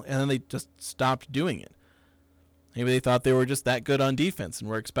well, and then they just stopped doing it. Maybe they thought they were just that good on defense and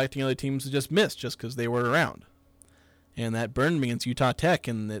were expecting other teams to just miss just because they were around. And that burned them against Utah Tech,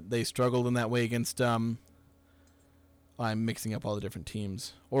 and they struggled in that way against, I'm mixing up all the different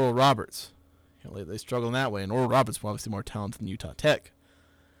teams, Oral Roberts. They struggled in that way, and Oral Roberts was obviously more talented than Utah Tech.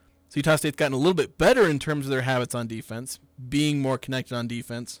 So Utah State's gotten a little bit better in terms of their habits on defense, being more connected on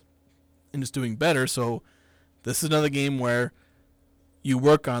defense, and just doing better. So this is another game where you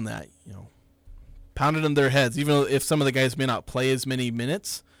work on that, pound it in their heads, even if some of the guys may not play as many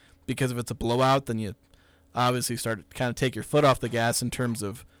minutes, because if it's a blowout, then you obviously start to kind of take your foot off the gas in terms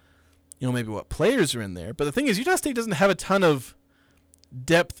of, maybe what players are in there. But the thing is, Utah State doesn't have a ton of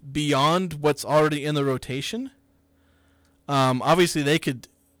depth beyond what's already in the rotation. Obviously, they could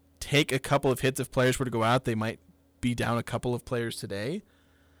take a couple of hits if players were to go out. They might be down a couple of players today.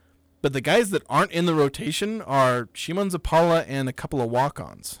 But the guys that aren't in the rotation are Shimon Zapala and a couple of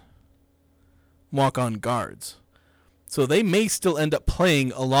walk-on guards. So they may still end up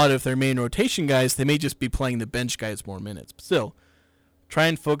playing a lot of their main rotation guys. They may just be playing the bench guys more minutes. But still, try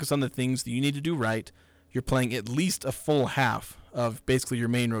and focus on the things that you need to do right. You're playing at least a full half of basically your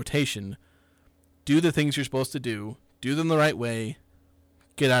main rotation. Do the things you're supposed to do them the right way,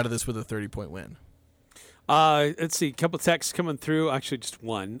 get out of this with a 30-point win. Let's see, a couple texts coming through. Actually, just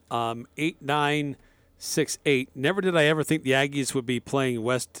one. 8968. Never did I ever think the Aggies would be playing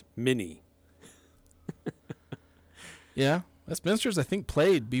West Mini. Yeah, Westminster's, I think,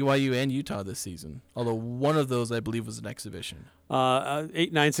 played BYU and Utah this season, although one of those, I believe, was an exhibition.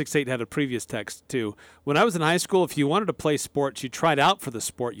 8968 had a previous text, too. When I was in high school, if you wanted to play sports, you tried out for the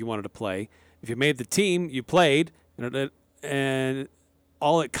sport you wanted to play. If you made the team, you played, and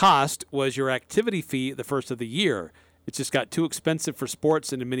all it cost was your activity fee the first of the year. It just got too expensive for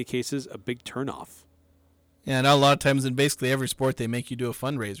sports, and in many cases, a big turnoff. Yeah, and a lot of times in basically every sport, they make you do a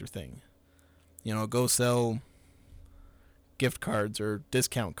fundraiser thing. Go sell gift cards or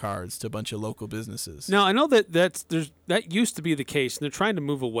discount cards to a bunch of local businesses. Now, I know that used to be the case, and they're trying to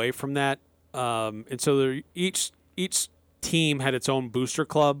move away from that. And so each team had its own booster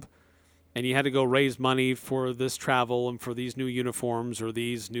club, and you had to go raise money for this travel and for these new uniforms or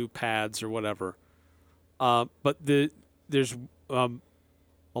these new pads or whatever. But there's a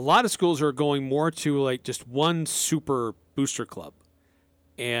lot of schools are going more to like just one super booster club.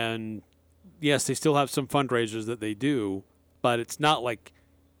 And yes, they still have some fundraisers that they do, but it's not like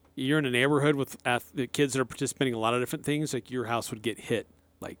you're in a neighborhood with kids that are participating in a lot of different things. Like your house would get hit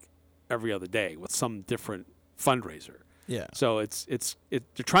like every other day with some different fundraiser. Yeah. So they're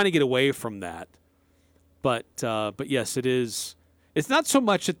trying to get away from that, but yes, it is. It's not so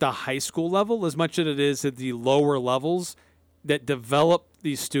much at the high school level as much as it is at the lower levels that develop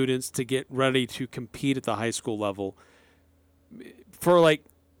these students to get ready to compete at the high school level. For like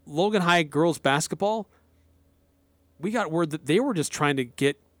Logan High girls basketball, we got word that they were just trying to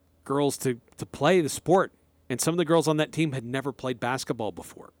get girls to play the sport, and some of the girls on that team had never played basketball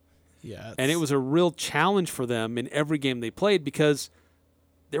before. Yeah, and it was a real challenge for them in every game they played because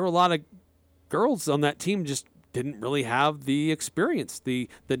there were a lot of girls on that team just didn't really have the experience, the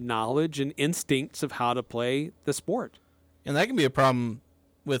knowledge and instincts of how to play the sport. And that can be a problem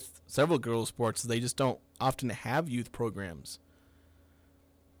with several girls' sports. They just don't often have youth programs.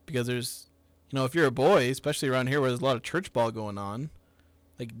 Because there's, if you're a boy, especially around here where there's a lot of church ball going on,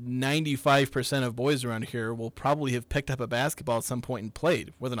 like 95% of boys around here will probably have picked up a basketball at some point and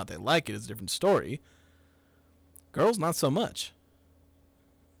played. Whether or not they like it is a different story. Girls, not so much.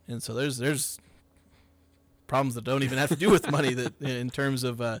 And so there's problems that don't even have to do with money that in terms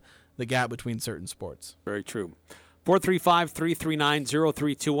of the gap between certain sports. Very true.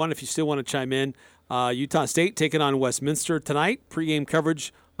 435-339-0321 if you still want to chime in. Utah State taking on Westminster tonight. Pre-game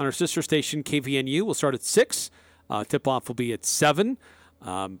coverage on our sister station, KVNU, will start at 6. Tip-off will be at 7.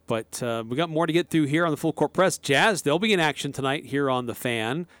 But we got more to get through here on the Full Court Press. Jazz, they'll be in action tonight here on the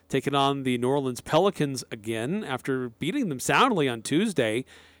Fan, taking on the New Orleans Pelicans again after beating them soundly on Tuesday.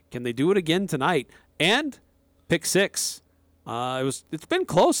 Can they do it again tonight? And pick 6. It's been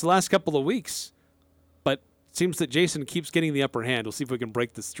close the last couple of weeks, but it seems that Jason keeps getting the upper hand. We'll see if we can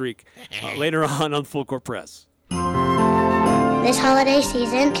break the streak later on Full Court Press. This holiday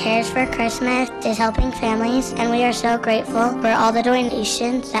season, Cares for Christmas is helping families, and we are so grateful for all the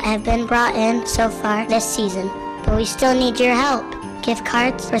donations that have been brought in so far this season. But we still need your help. Gift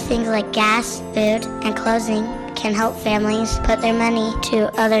cards for things like gas, food, and clothing can help families put their money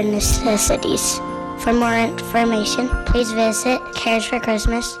to other necessities. For more information, please visit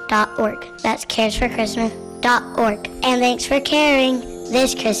caresforchristmas.org. That's caresforchristmas.org. And thanks for caring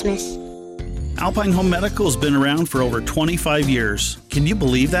this Christmas. Alpine Home Medical has been around for over 25 years. Can you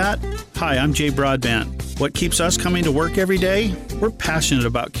believe that? Hi, I'm Jay Broadbent. What keeps us coming to work every day? We're passionate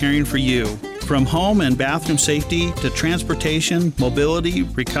about caring for you. From home and bathroom safety to transportation, mobility,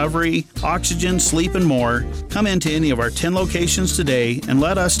 recovery, oxygen, sleep, and more, come into any of our 10 locations today and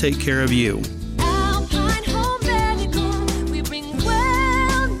let us take care of you. Alpine Home Medical, we bring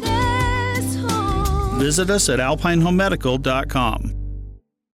wellness home. Visit us at alpinehomemedical.com.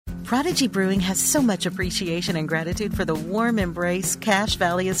 Prodigy Brewing has so much appreciation and gratitude for the warm embrace Cache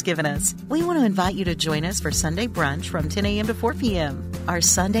Valley has given us. We want to invite you to join us for Sunday brunch from 10 a.m. to 4 p.m. Our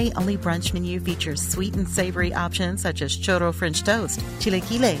Sunday-only brunch menu features sweet and savory options such as churro French toast,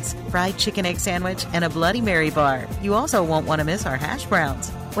 chilaquiles, fried chicken egg sandwich, and a Bloody Mary bar. You also won't want to miss our hash browns.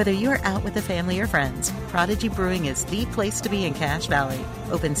 Whether you're out with the family or friends, Prodigy Brewing is the place to be in Cache Valley.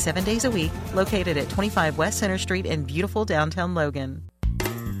 Open 7 days a week, located at 25 West Center Street in beautiful downtown Logan.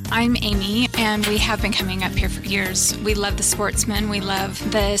 I'm Amy, and we have been coming up here for years. We love the Sportsman. We love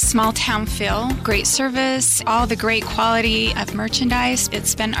the small town feel, great service, all the great quality of merchandise.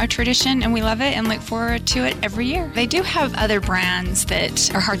 It's been our tradition, and we love it and look forward to it every year. They do have other brands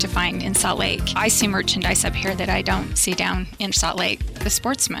that are hard to find in Salt Lake. I see merchandise up here that I don't see down in Salt Lake. The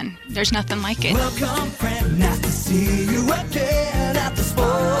Sportsman, there's nothing like it. Welcome, friend, nice to see you again at the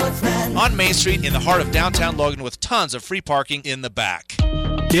Sportsman. On Main Street in the heart of downtown Logan with tons of free parking in the back.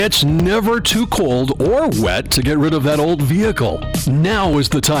 It's never too cold or wet to get rid of that old vehicle. Now is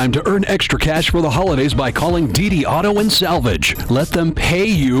the time to earn extra cash for the holidays by calling DD Auto and Salvage. Let them pay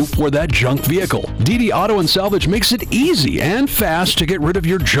you for that junk vehicle. DD Auto and Salvage makes it easy and fast to get rid of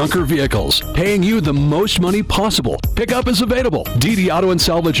your junker vehicles, paying you the most money possible. Pickup is available. DD Auto and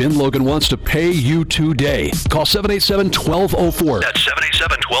Salvage in Logan wants to pay you today. Call 787-1204. That's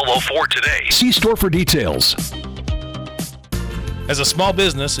 787-1204 today. See store for details. As a small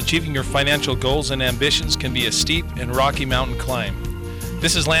business, achieving your financial goals and ambitions can be a steep and rocky mountain climb.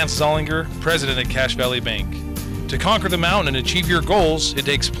 This is Lance Zollinger, president at Cache Valley Bank. To conquer the mountain and achieve your goals, it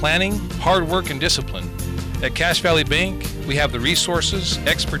takes planning, hard work, and discipline. At Cache Valley Bank, we have the resources,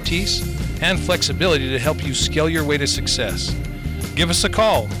 expertise, and flexibility to help you scale your way to success. Give us a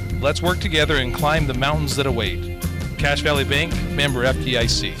call. Let's work together and climb the mountains that await. Cache Valley Bank, member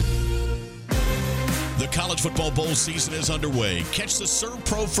FDIC. The College Football Bowl season is underway. Catch the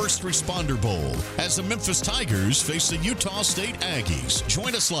ServPro First Responder Bowl as the Memphis Tigers face the Utah State Aggies.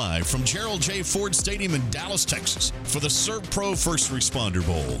 Join us live from Gerald J. Ford Stadium in Dallas, Texas for the ServPro First Responder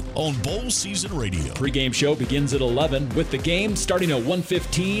Bowl on Bowl Season Radio. Pre-game show begins at 11 with the game starting at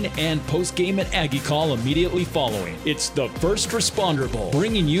 1:15 and post-game and Aggie call immediately following. It's the First Responder Bowl,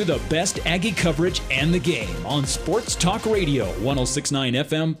 bringing you the best Aggie coverage and the game on Sports Talk Radio, 106.9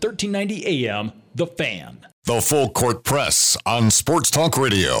 FM, 1390 AM. The Fan. The Full Court Press on Sports Talk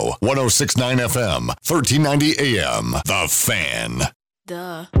Radio, 106.9 FM, 1390 AM. The Fan.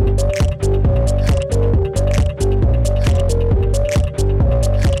 Duh.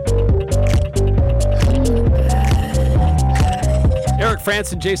 Eric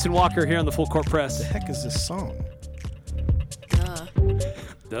France and Jason Walker here on the Full Court Press. The heck is this song?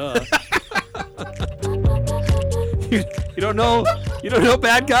 Duh. you don't know? You don't know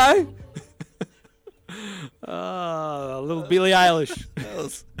Bad Guy? A little Billie Eilish.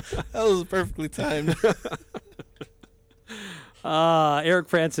 That was perfectly timed. Eric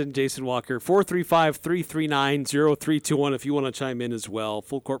Franson, Jason Walker, 435-339-0321 if you want to chime in as well.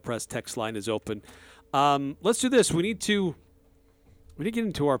 Full Court Press text line is open. Let's do this. We need to get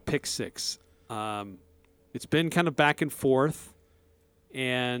into our pick six. It's been kind of back and forth,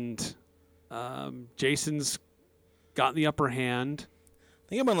 and Jason's gotten the upper hand. I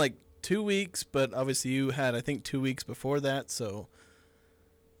think I'm on like 2 weeks, but obviously you had, I think, 2 weeks before that, so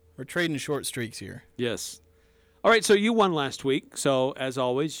we're trading short streaks here. Yes. All right, so you won last week, so as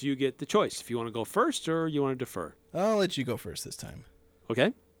always, you get the choice if you want to go first or you want to defer. I'll let you go first this time.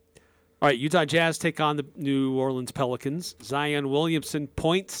 Okay. All right, Utah Jazz take on the New Orleans Pelicans. Zion Williamson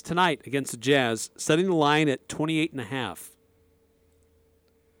points tonight against the Jazz, setting the line at 28.5.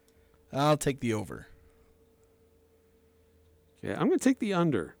 I'll take the over. Okay, I'm going to take the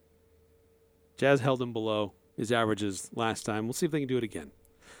under. Jazz held him below his averages last time. We'll see if they can do it again.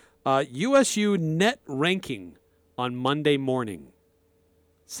 USU net ranking on Monday morning,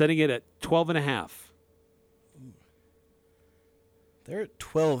 setting it at 12.5. They're at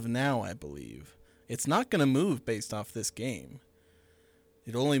 12 now, I believe. It's not going to move based off this game.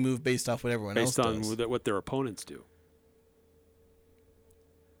 It'll only move based off what everyone else does. Based on what their opponents do.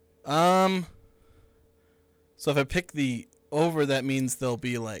 So if I pick the over, that means they'll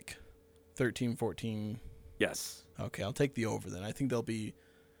be like 13, 14. Yes. Okay, I'll take the over then. I think they'll be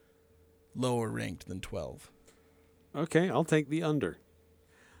lower ranked than 12. Okay, I'll take the under.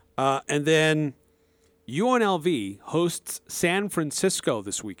 And then UNLV hosts San Francisco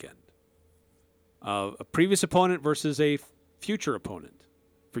this weekend. A previous opponent versus a future opponent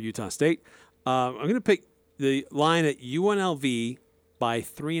for Utah State. I'm going to pick the line at UNLV by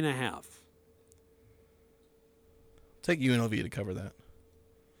 3.5. Take UNLV to cover that.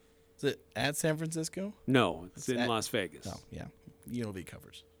 Is it at San Francisco? No, it's in Las Vegas. Oh, yeah. UNLV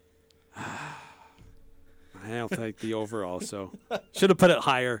covers. I'll take the over also. Should have put it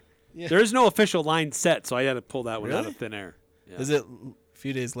higher. Yeah. There is no official line set, so I had to pull that one out of thin air. Yeah. Is it a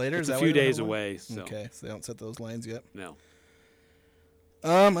few days later? It's Is a that few why they don't days have one? away. So. Okay, so they don't set those lines yet. No.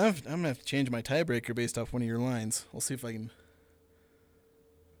 I'm gonna have to change my tiebreaker based off one of your lines. We'll see if I can.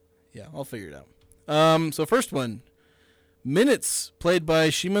 Yeah, I'll figure it out. So first one, minutes played by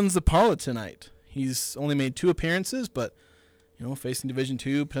Shimon Zapala tonight. He's only made 2 appearances, but facing Division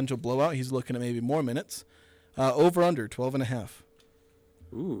II, potential blowout. He's looking at maybe more minutes. Over under 12.5.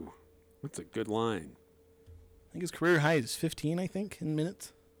 Ooh, that's a good line. I think his career high is 15. I think in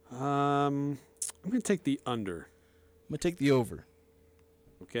minutes. I'm gonna take the under. I'm gonna take the over.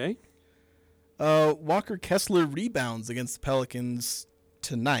 Okay. Walker Kessler rebounds against the Pelicans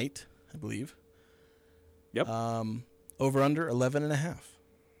tonight, I believe. Yep. Over under 11.5.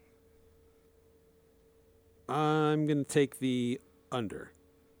 I'm going to take the under.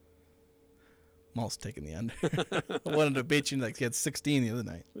 I'm also taking the under. I wanted to beat you like he had 16 the other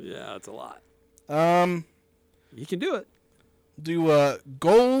night. Yeah, that's a lot. You can do it. Do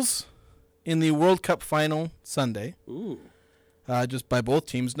goals in the World Cup final Sunday. Ooh. Just by both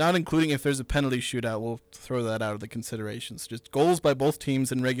teams, not including if there's a penalty shootout. We'll throw that out of the considerations. Just goals by both teams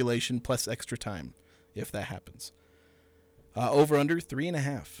in regulation plus extra time, if that happens. Over under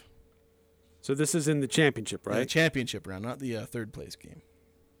 3.5. So this is in the championship, right? The championship round, not the third place game.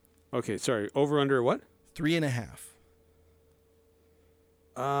 Okay, sorry. Over under what?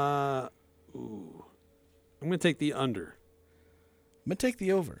 3.5. Ooh. I'm going to take the under. I'm going to take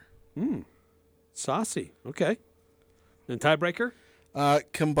the over. Saucy. Okay. And tiebreaker?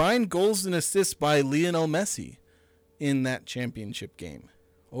 Combined goals and assists by Lionel Messi in that championship game.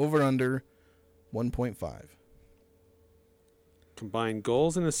 Over under 1.5. Combined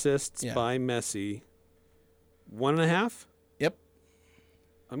goals and assists by Messi. 1.5? Yep.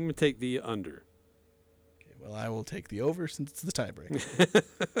 I'm going to take the under. Okay, well, I will take the over since it's the tiebreaker.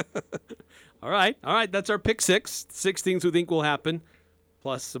 All right. That's our pick 6. 6 things we think will happen,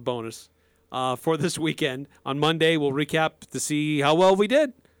 plus a bonus for this weekend. On Monday, we'll recap to see how well we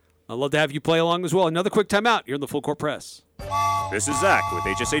did. I'd love to have you play along as well. Another quick timeout here in the Full Court Press. This is Zach with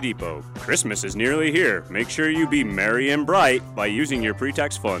HSA Depot. Christmas is nearly here. Make sure you be merry and bright by using your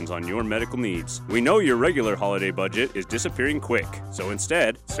pre-tax funds on your medical needs. We know your regular holiday budget is disappearing quick, so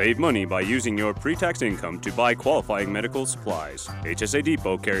instead, save money by using your pre-tax income to buy qualifying medical supplies. HSA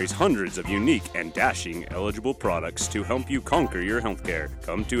Depot carries hundreds of unique and dashing eligible products to help you conquer your healthcare.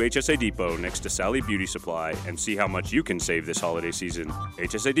 Come to HSA Depot next to Sally Beauty Supply and see how much you can save this holiday season.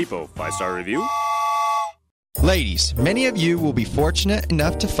 HSA Depot, 5-star review. Ladies, many of you will be fortunate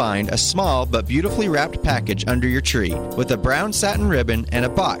enough to find a small but beautifully wrapped package under your tree with a brown satin ribbon and a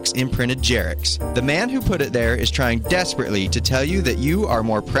box imprinted Jerix. The man who put it there is trying desperately to tell you that you are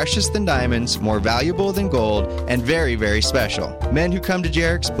more precious than diamonds, more valuable than gold, and very, very special. Men who come to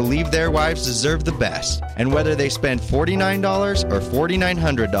Jerix believe their wives deserve the best. And whether they spend $49 or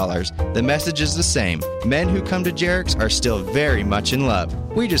 $4,900, the message is the same. Men who come to Jerix are still very much in love.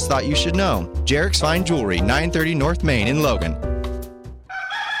 We just thought you should know. Jerix Fine Jewelry, 930 North Main in Logan.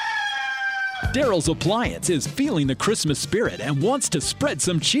 Daryl's Appliance is feeling the Christmas spirit and wants to spread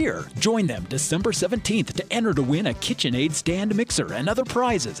some cheer. Join them December 17th to enter to win a KitchenAid stand mixer and other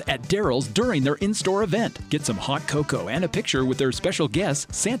prizes at Daryl's during their in-store event. Get some hot cocoa and a picture with their special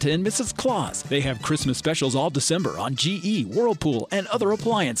guests, Santa and Mrs. Claus. They have Christmas specials all December on GE, Whirlpool, and other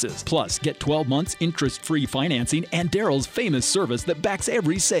appliances. Plus, get 12 months interest-free financing and Daryl's famous service that backs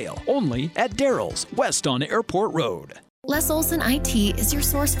every sale. Only at Daryl's, west on Airport Road. Les Olson IT is your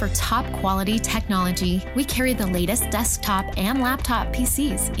source for top quality technology. We carry the latest desktop and laptop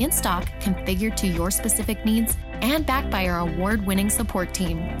PCs in stock, configured to your specific needs, and backed by our award-winning support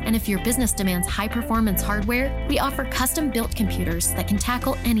team. And if your business demands high-performance hardware, we offer custom-built computers that can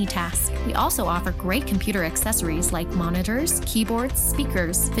tackle any task. We also offer great computer accessories like monitors, keyboards,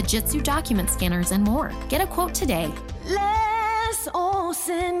 speakers, Fujitsu document scanners, and more. Get a quote today. Les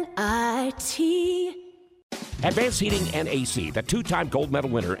Olson IT. Advanced Heating and AC, the 2-time gold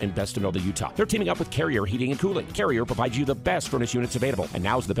medal winner in Best of Northern Utah. They're teaming up with Carrier Heating and Cooling. Carrier provides you the best furnace units available, and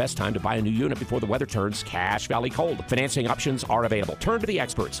now's the best time to buy a new unit before the weather turns Cache Valley cold. Financing options are available. Turn to the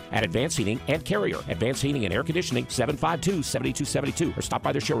experts at Advanced Heating and Carrier. Advanced Heating and Air Conditioning, 752-7272, or stop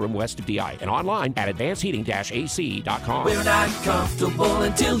by their showroom west of DI and online at advancedheating-ac.com. We're not comfortable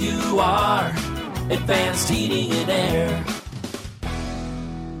until you are. Advanced Heating and Air.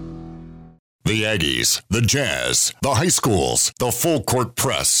 The Aggies, the Jazz, the high schools, the Full Court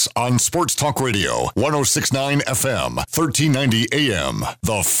Press on Sports Talk Radio, 106.9 FM, 1390 AM.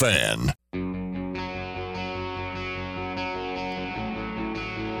 The Fan.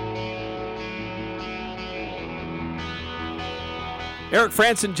 Eric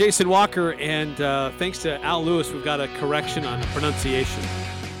Franson, Jason Walker, and thanks to Al Lewis, we've got a correction on pronunciation.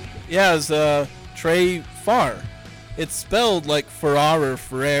 Yeah, it's Trey Farr. It's spelled like Farrar or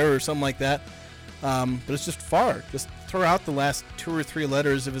Ferrer or something like that, but it's just Farr. Just throw out the last 2 or 3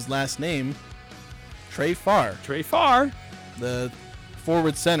 letters of his last name. Trey Farr. Trey Farr. The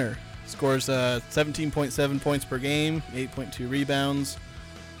forward center. Scores 17.7 points per game, 8.2 rebounds,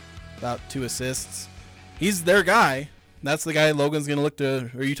 about 2 assists. He's their guy. That's the guy Logan's going to look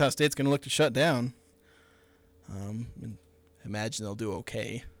to, or Utah State's going to look to shut down. Imagine they'll do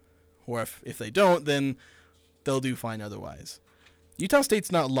okay. Or if they don't, then they'll do fine otherwise. Utah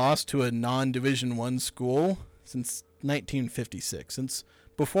State's not lost to a non-Division I school since 1956, since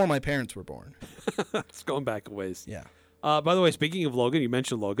before my parents were born. It's going back a ways. Yeah. By the way, speaking of Logan, you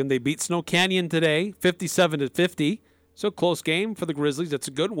mentioned Logan. They beat Snow Canyon today, 57-50. So close game for the Grizzlies. That's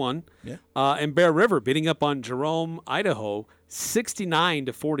a good one. Yeah. And Bear River beating up on Jerome, Idaho,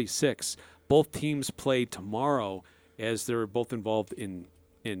 69-46. Both teams play tomorrow as they're both involved in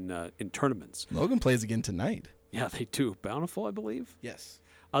tournaments. Logan plays again tonight. Yeah, they do. Bountiful, I believe. Yes.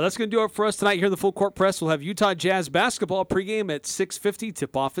 That's going to do it for us tonight here in the Full Court Press. We'll have Utah Jazz basketball pregame at 6:50,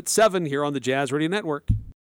 tip-off at 7 here on the Jazz Radio Network.